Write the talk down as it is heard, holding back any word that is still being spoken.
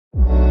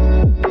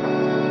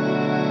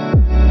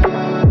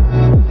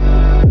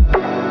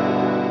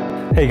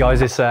Hey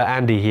guys, it's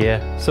Andy here.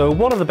 So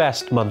what are the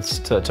best months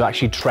to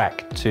actually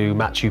trek to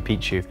Machu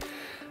Picchu?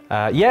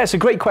 Yeah, it's a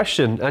great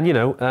question. And you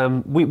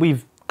know,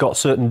 we've got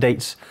certain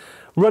dates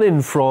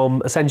running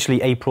from essentially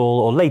April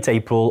or late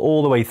April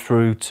all the way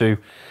through to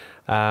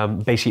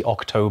basically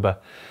October.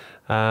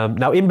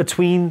 Now in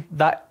between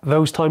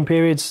those time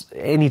periods,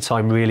 any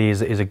time really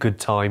is a good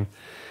time.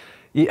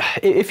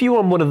 If you're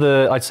on one of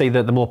the, I'd say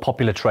the more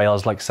popular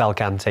trails like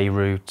Salcante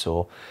route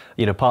or,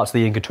 you know, parts of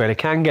the Inca Trail, it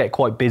can get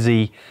quite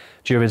busy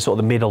during sort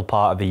of the middle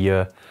part of the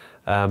year,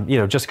 you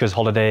know, just because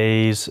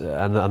holidays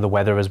and the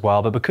weather as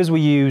well. But because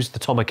we use the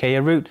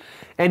Tomokaea route,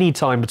 any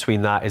time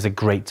between that is a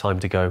great time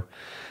to go.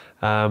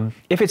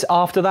 If it's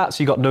after that,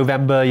 so you've got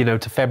November, you know,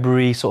 to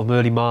February, sort of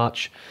early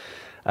March,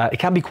 it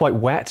can be quite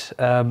wet.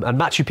 And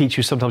Machu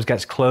Picchu sometimes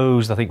gets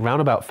closed, I think, around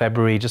about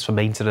February, just for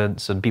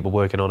maintenance and people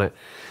working on it.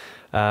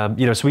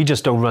 You know, so we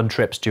just don't run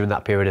trips during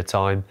that period of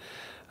time.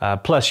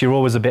 Plus, you're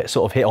always a bit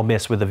sort of hit or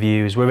miss with the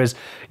views. Whereas,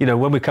 you know,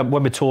 when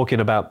we're talking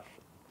about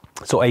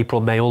sort of April,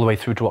 May, all the way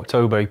through to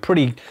October,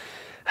 pretty,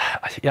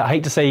 I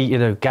hate to say, you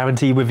know,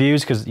 guaranteed with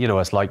views, because, you know,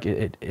 it's like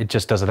it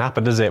just doesn't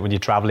happen, does it, when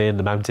you're traveling in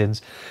the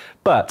mountains?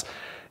 But,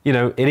 you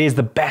know, it is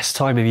the best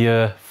time of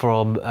year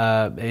from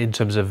in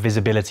terms of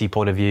visibility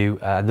point of view,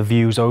 and the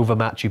views over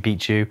Machu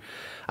Picchu,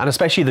 and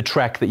especially the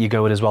trek that you're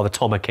going as well, the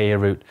Tomokaea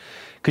route.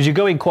 Because you're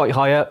going quite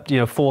high up, you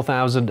know,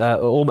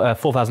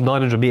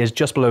 4,900 meters,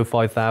 just below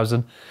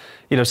 5,000,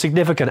 you know,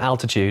 significant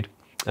altitude.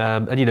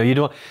 And, you know,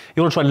 you want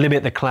to try and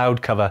limit the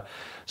cloud cover.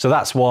 So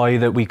that's why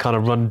that we kind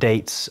of run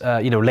dates,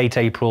 you know, late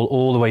April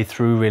all the way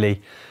through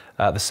really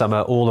the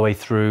summer, all the way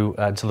through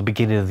until the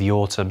beginning of the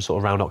autumn, sort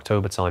of around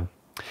October time.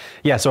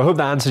 Yeah, so I hope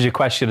that answers your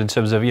question in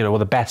terms of, you know, well,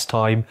 the best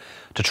time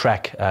to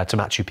trek to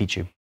Machu Picchu.